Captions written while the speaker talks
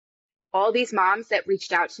all these moms that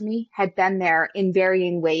reached out to me had been there in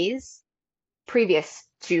varying ways previous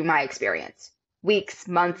to my experience, weeks,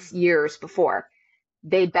 months, years before.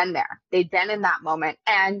 They'd been there. They'd been in that moment.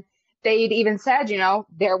 And they'd even said,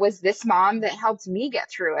 there was this mom that helped me get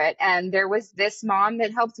through it. And there was this mom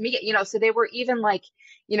that helped me so they were even like,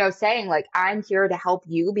 saying like, I'm here to help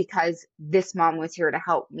you because this mom was here to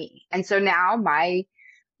help me. And so now my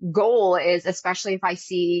goal is, especially if I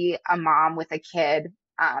see a mom with a kid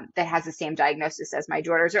that has the same diagnosis as my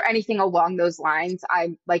daughter's or anything along those lines,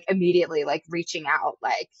 I'm like immediately like reaching out,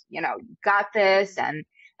 like, you got this, and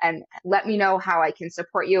let me know how I can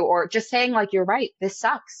support you, or just saying like, you're right, this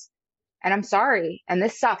sucks, and I'm sorry, and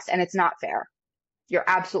this sucks, and it's not fair. You're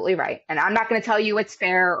absolutely right. And I'm not going to tell you it's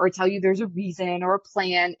fair or tell you there's a reason or a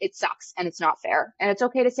plan. It sucks and it's not fair. And it's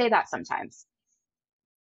okay to say that sometimes.